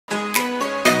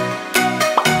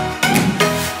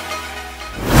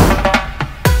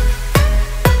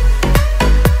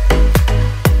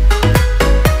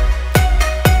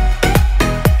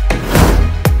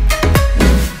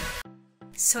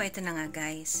Eto na nga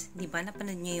guys, di ba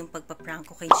napanood niyo yung pagpaprank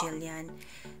ko kay Jillian?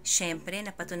 Siyempre,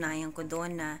 napatunayan ko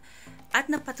doon na, at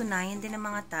napatunayan din ng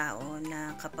mga tao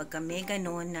na kapag may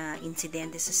gano'n na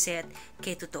insidente sa set,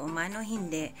 kaya totoo man o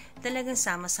hindi, talagang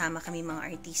sama-sama kami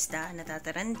mga artista,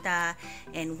 natataranta,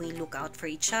 and we look out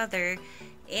for each other,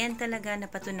 and talaga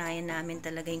napatunayan namin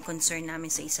talaga yung concern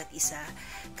namin sa isa't isa.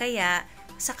 Kaya,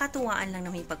 sa katuwaan lang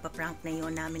naman yung pagpaprank na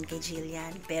yun namin kay Jillian.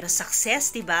 Pero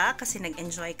success, diba? Kasi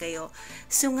nag-enjoy kayo.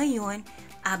 So ngayon,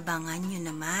 abangan nyo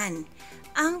naman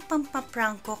ang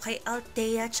pampaprank ko kay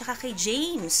Althea tsaka kay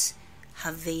James.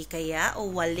 Have kaya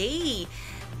o wale?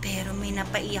 Pero may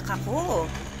napaiyak ako.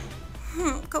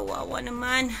 Kawawa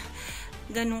naman.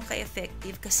 Ganun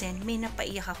ka-effective kasi may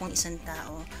napaiyak akong isang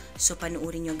tao. So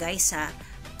panuorin nyo guys ha.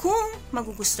 Kung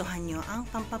magugustuhan nyo ang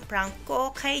pampaprank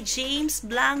ko kay James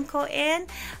Blanco and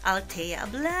Althea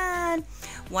Ablan.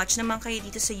 Watch naman kayo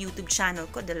dito sa YouTube channel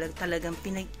ko. Talagang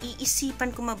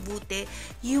pinag-iisipan ko mabuti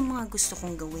yung mga gusto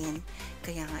kong gawin.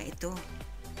 Kaya nga ito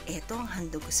ang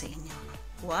handog ko sa inyo.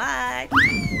 What?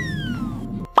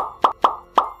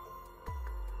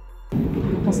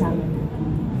 Kasama na.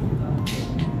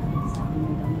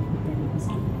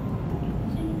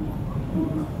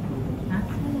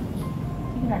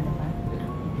 Sigurado pa?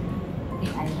 Okay,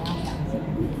 ayaw lang kasi.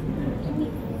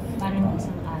 Parang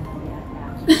isang araw yata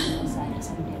sa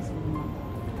isang beses mo.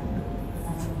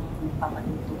 Parang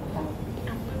nagpapatuto ka.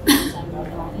 Sabi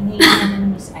ko, iniilan na ni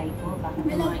Miss Aiko. Bakit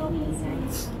mo mga iniilan?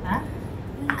 Ha?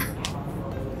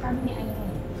 Sabi ni Aiko.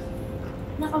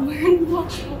 Nakaburn po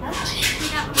ako.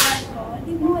 Nakaburn ko.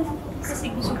 Di mo wala po. Kasi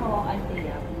gusto ko,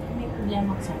 Althea, may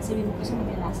problema ka sa sabi mo kasi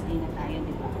mag-last day na tayo,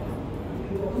 di ba?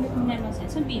 May problema sa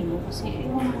sabihin mo kasi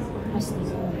last day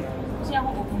ko. Kasi ako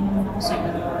okay naman ako sa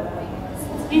iyo.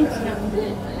 Ayun, sinabi mo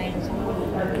ayun sa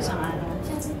isang araw.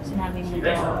 Sinabi mo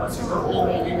daw,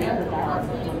 ingay-ingay ko daw,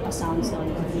 magpa-sounds daw,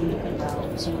 nag-ingay ko daw,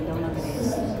 gusto mo daw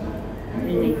mag-rest.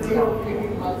 Ingay ko daw.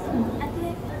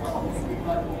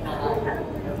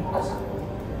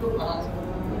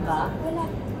 Diba? Wala.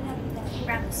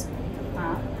 Promise.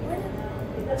 Ha?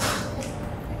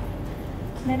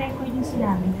 Na-record yung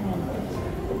sinabi ko.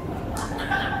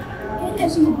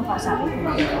 Kasi mo ba kausapin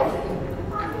ko?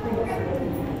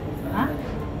 Ha?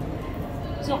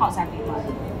 So, kausapin ko?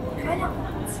 Wala po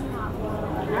sinabi.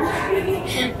 Ha?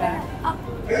 Sure ka?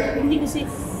 Hindi kasi,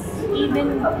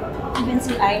 even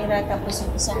si Ira, tapos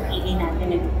yung isang PA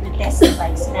natin,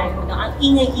 nag-testify, sinabi mo daw, ang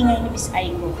ingay-ingay ni Miss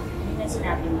Aiko. Hindi na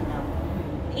sinabi mo daw.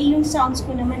 Eh, yung sounds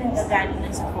ko naman ang gagaling na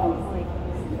sa phone ko eh.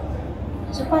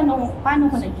 So, paano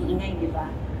ko nag-iingay, di ba?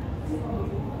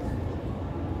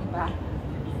 Diba?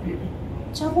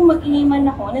 Tsaka kung mag-ingay man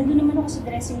ako, nandun naman ako sa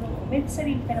dressing room ko. May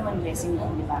sarili ka naman dressing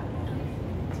room, di ba?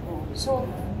 So,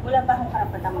 wala ba akong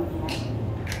karapatang mag-ingay?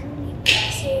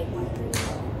 Kasi,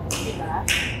 Di ba?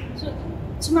 So,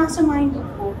 sumasama yung loob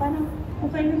ko. Parang,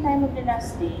 kung kailan tayo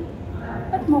mag-last day,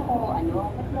 ba't mo ko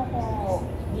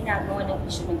ginagawa ng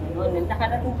issue na gano'n?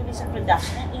 Nakarating tuloy sa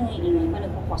production, ang ingay-ingay ko,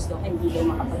 nagpo-post daw, hindi daw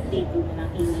makapag-dating ko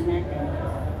ng ingay natin.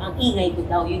 Ang ingay ko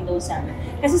daw, yun daw sabi.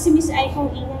 Kasi si Miss Aiko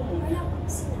ang ingay eh. wala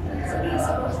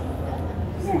po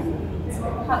sinabi.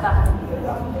 Haba.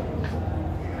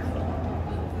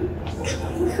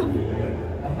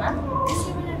 Ha? Kasi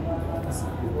wala po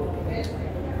sinabi.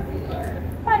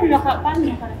 Paano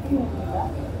nakarating mo, diba?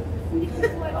 Hindi ko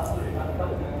po alam.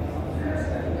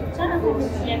 Saan ako may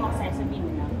problema ka sa'yo? Sabihin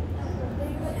mo lang.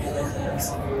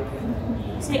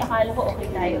 Kasi akala ko okay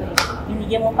tayo eh.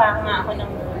 Binigyan mo pa nga ako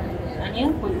ng, ano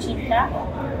yun, kuchinta.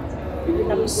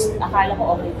 Tapos akala ko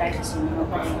okay tayo sa sinimo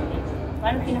pa rin.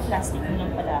 Parang pinaplastic mo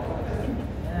lang pala ako.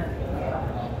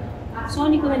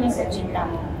 Sony ko na lang kuchinta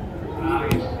mo.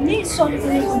 Hindi, soli ko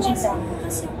na yung kuchinta mo.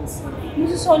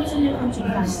 Hindi, soli ko na yung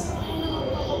kuchinta mo.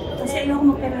 Kasi ayoko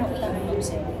magkaroon ng utang ng loob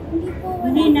sa'yo.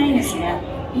 Hindi na.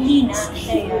 Hindi na.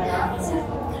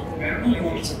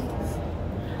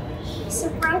 Sa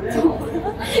prank po.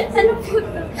 Ano po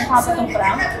ito? Nakaba itong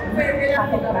prank? Nakaba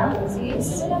itong prank?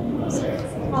 Yes. Wala po sinabi.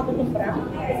 Nakaba itong prank?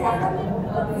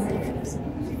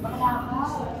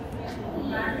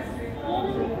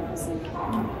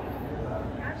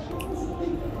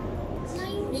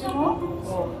 Hindi mo?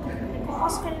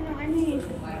 Nagpapos ka na ng ano eh.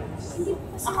 Hindi po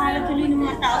kasi. Akala tuloy ng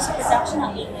mga tao sa production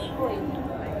ang ingay ko eh.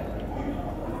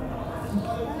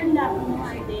 Ang lahat ng mga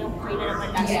idea yung kailan naman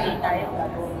last day tayo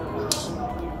bago.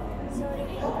 Sorry.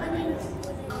 Ano yun?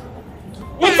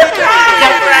 It's a prank! It's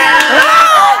a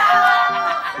prank!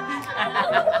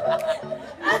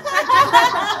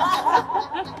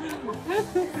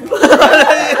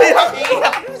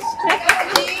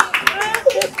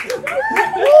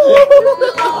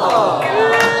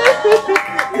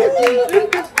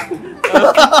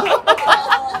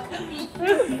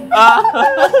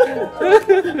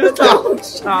 Natakot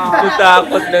siya.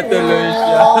 Natakot na tuloy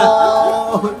siya.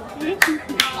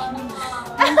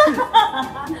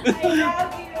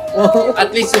 At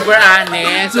least super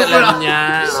honest. Alam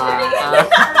niya.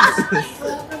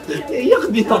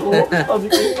 Iyak din ako. Sabi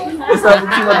ko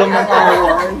si Madam ng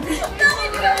kawan.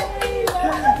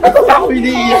 Ako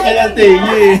iniiyak kay Althea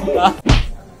eh.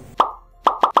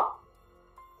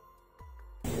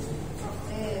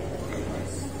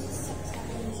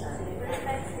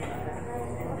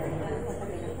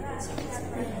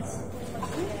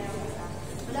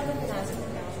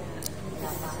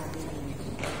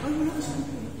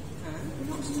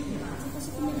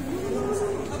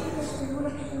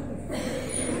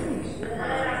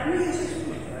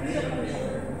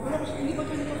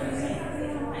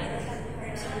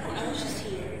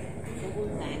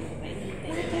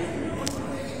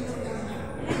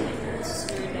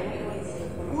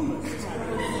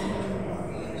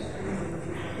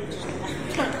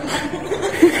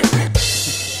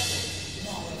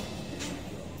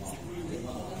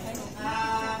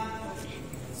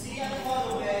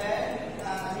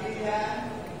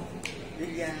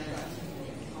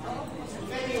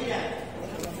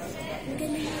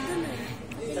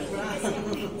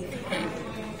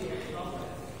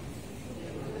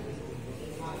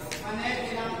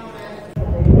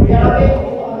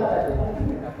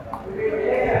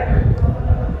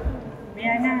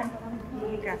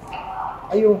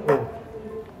 Ayoko.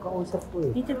 Kausap ko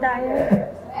eh. Dito tayo.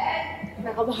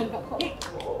 Nakabahan ako.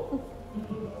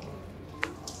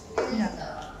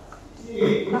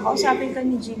 Kakausapin ka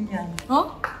ni Jillian.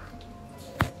 Huh?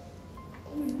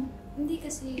 Hindi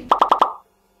kasi...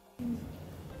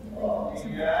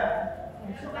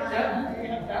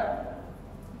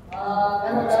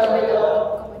 sabi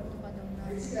daw, kakwento pa daw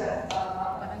na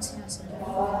parang sinasadya.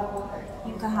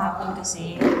 Yung kahapon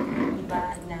kasi, di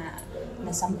ba, na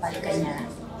nasampal ka niya.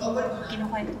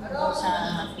 Kinukwento ko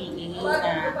sa PA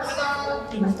na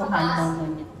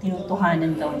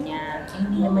tinutuhanan daw niya.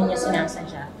 Hindi naman niya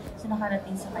sinasadya. So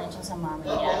nakarating sa kanya siya sa mama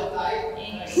niya.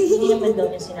 Hindi naman daw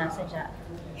niya sinasadya.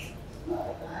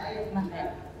 Bakit?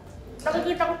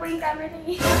 Nakikita ko po yung camera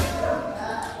eh.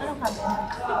 Anong camera?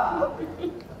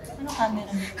 Anong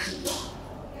camera?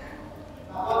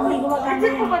 Hindi gumagana.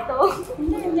 Legit po ba to?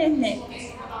 Hindi.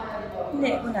 Hindi,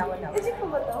 wala. Legit po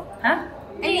ba to? Ha?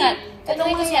 Ayun.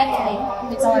 Katulad ko si Ate Ay.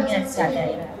 Tawag niya si Ate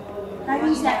Ira. Tawag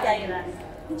niya si Ate Ira.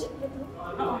 Legit ba to?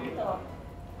 Oo, totoo.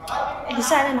 Eh, di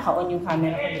sana naka-on yung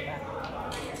camera ko, di ba?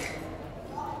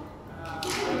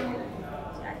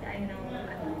 Si Ate Ira,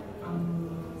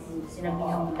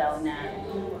 sinabihan mo daw na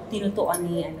tinutuan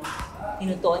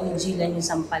ni Jillian yung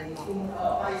sampal mo.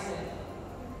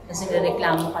 Kasi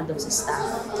reklamo ka daw sa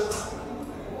staff.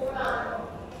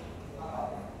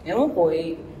 Ewan ko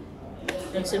eh.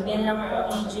 Nagsabihan lang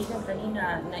ni Jillian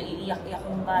kanina, naiiyak-iyak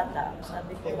yung bata.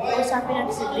 Sabi ko, kausapin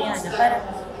natin si Brianna para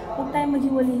huwag tayo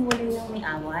maghiwalay-hiwalay ng may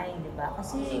away, di ba?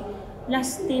 Kasi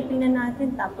last taping na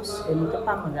natin, tapos ganito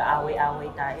pa, mag-aaway-aaway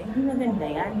tayo. Hindi maganda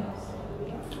yan.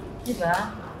 Di ba?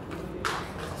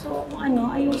 So,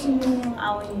 ayusin mo yung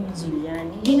away ni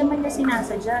Jillian. Hindi naman niya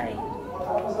sinasadya eh.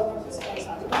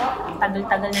 Ang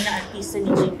tagal-tagal na artista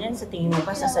ni Jillian, sa tingin mo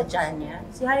ba sasadya niya?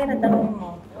 Si Haya, tanongin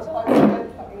mo.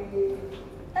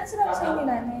 Ano sinabi sa'yo ni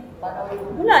nanay?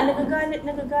 Wala,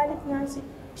 nagagalit nga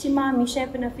si Mami,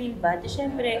 syempre na feel bad.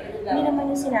 Syempre, hindi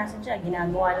naman niya sinasadya.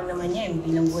 Ginagawa lang naman niya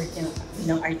bilang work niya,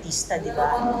 bilang artista, di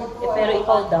ba? Pero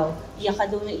ikaw daw, iyak ka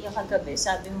daw na iyak kagabi.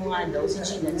 Sabi mo nga daw, si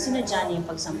Jillian, sinadya niya yung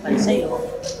pagsampal sa'yo.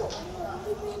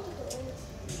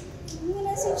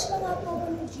 Message na nga po ako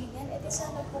ni Jillian,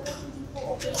 sana po hindi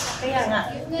po okay sa Kaya nga,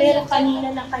 pero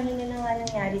kanina na nga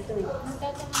nangyari to eh.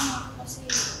 nagtatanong ako kasi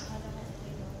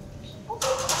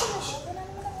okay na siya, wala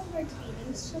naman akong hard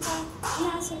feelings. Saka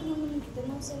inaasal naman dito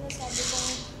nung sinasabi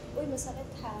kong, uy, masakit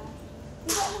ha.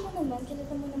 Diba alam mo naman,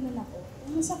 kilala mo naman ako.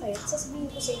 Kung masakit, sasabihin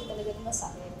ko sa'yo talaga na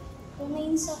masakit. Kung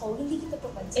nainis ako, hindi kita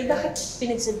papansin. Eh bakit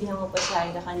pinagsabihan mo pa si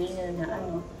Hyra kanina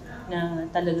na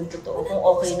talagang totoo, kung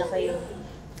okay na kayo?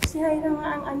 Si Hyra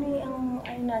nga ang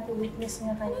natin witness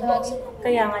nga kanina.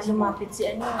 Kaya nga lumapit si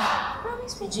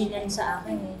Jillian sa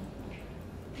akin eh.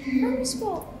 Promise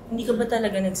po. Hindi ka ba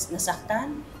talaga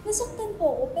nasaktan? Nasaktan po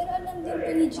ako, pero alam din po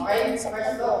ni Jillian,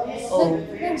 nasaktan po ako. Oh.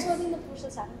 Nag-sorry na po siya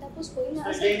sa akin, tapos po,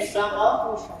 ina-accept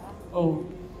po siya. Oh.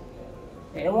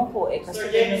 Eh, ewan ko eh, kasi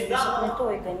nag-usap nito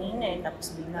eh kanina eh,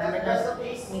 tapos bigla na lang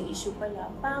may issue pala.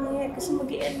 Pangit, kasi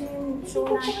mag-i-end yung show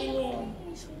natin eh.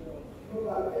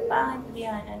 Pangit,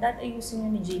 Brianna. Dahil ayusin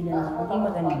nyo ni Jillian, hindi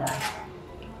maganda.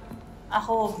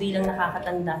 Ako bilang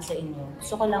nakakatanda sa inyo,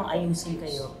 gusto ko lang ayusin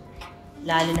kayo.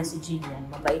 Lalo na si Jillian,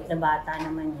 mabait na bata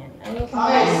naman yan. Ayoko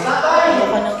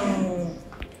nang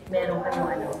meron kayong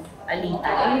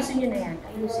alitan. Ayusin nyo na yan.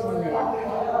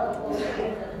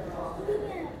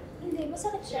 Hindi,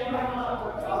 masakit siya. Na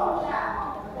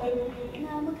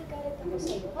magkagalit ako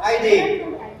sa'yo. ID! Kasi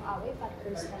wala tayong away,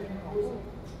 patros na rin ako.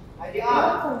 ID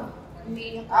out!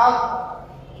 Umiiyak Out!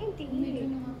 Hindi. Medyo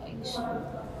nakakainis siya.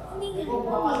 Hindi nga,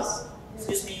 promise.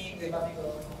 Excuse me, kay Mami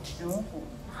ko.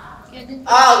 Kaya din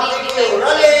Out! Thank you!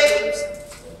 Rolling!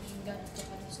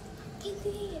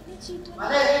 Hindi, legit.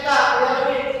 Mali, kita!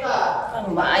 Kita! Ano,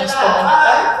 maayos pa ba niya?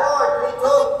 5, 4, 3, 2.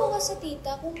 Bakit po kasi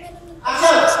tita, kung meron ng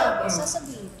sinasabi,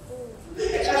 sasabihin ko.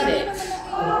 Tsaka hindi naman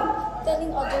ako telling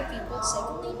other people sa'yo.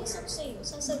 Kung nainis ako sa'yo,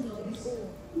 sasabihin ko.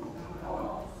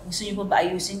 Gusto niyo pa ba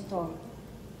ayusin to?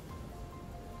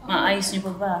 Maayos niyo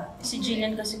pa ba? Si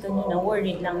Jillian kasi kanina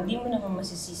worried lang. Hindi mo naman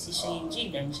masisisi siya yung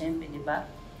Jillian, syempre, di ba?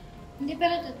 Hindi,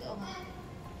 pero totoo.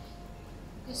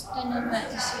 Gusto naman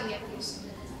siya.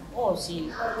 Oo, si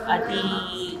Ate...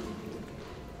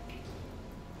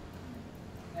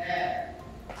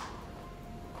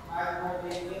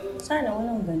 Sana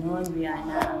walang ganon,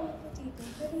 Brianna.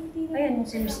 Ayan,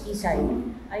 si Miss Isay.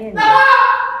 Ayan.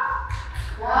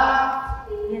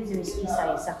 Yan si Miss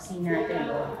Isay, saksi natin.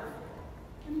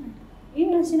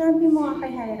 Yun ang sinabi mo nga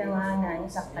kay Hyra nga na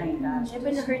insaktan ka.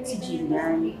 Siyempre na-hurt si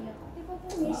Jillian. Di ba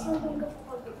po, miss, natanggap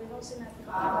ko kagabi nung sinabi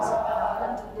ko na sa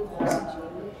nandun ko si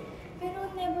Julie. Pero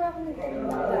never ako nagtanong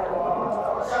ng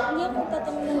gano'n. Hindi ako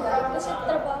tatanong ng gano'n kasi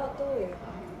trabaho to eh.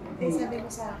 Sabi mo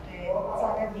sa akin,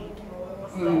 sana dito.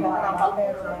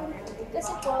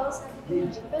 Kasi po, sabi ko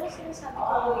yung Jill, pero sinasabi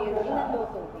ko po yun,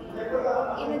 inaloko ko.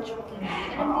 Ina-joking.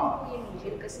 Alam din po yun ni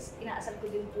Jill kasi inaasal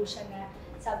ko din po siya na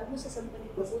sabi mo sasampanin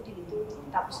ko po dito,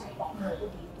 tapos napak mo ko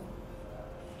dito.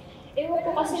 Ewan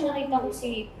ko kasi nakita ko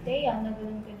si Thea,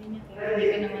 nagano'n ka din niya.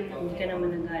 Hindi ka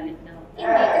naman nagalit na.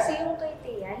 Hindi, kasi yung kay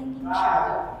Thea, hindi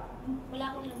masyado. Wala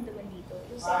akong naman dito.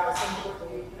 Yung sa kasi dito,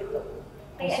 ito.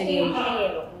 Kaya ito yung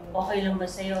pinayelo. Okay lang ba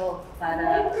sa'yo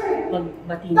para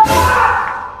magbatiin ka?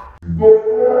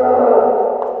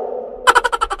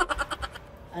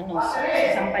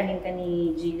 Sasampalin ka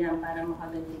ni Jillian para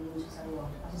makagaling siya sa iyo.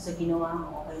 Kasi sa ginawa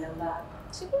mo, okay lang ba?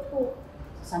 Sige po.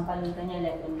 Sasampalin ka niya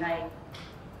left and right.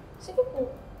 Sige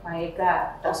po. Pahig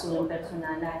ka, tapos walang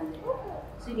personalan.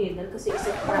 Sige, dahil kasi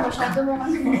isip ka. Masyado mo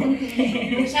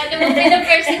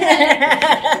pinapersonal.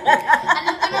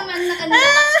 Alam ko naman na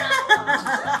kanina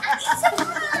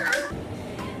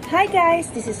Hi guys,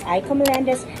 this is Aiko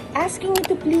Melendez asking you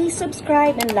to please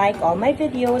subscribe and like all my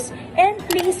videos and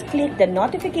please click the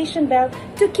notification bell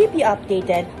to keep you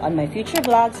updated on my future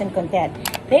vlogs and content.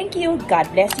 Thank you,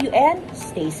 God bless you and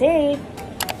stay safe!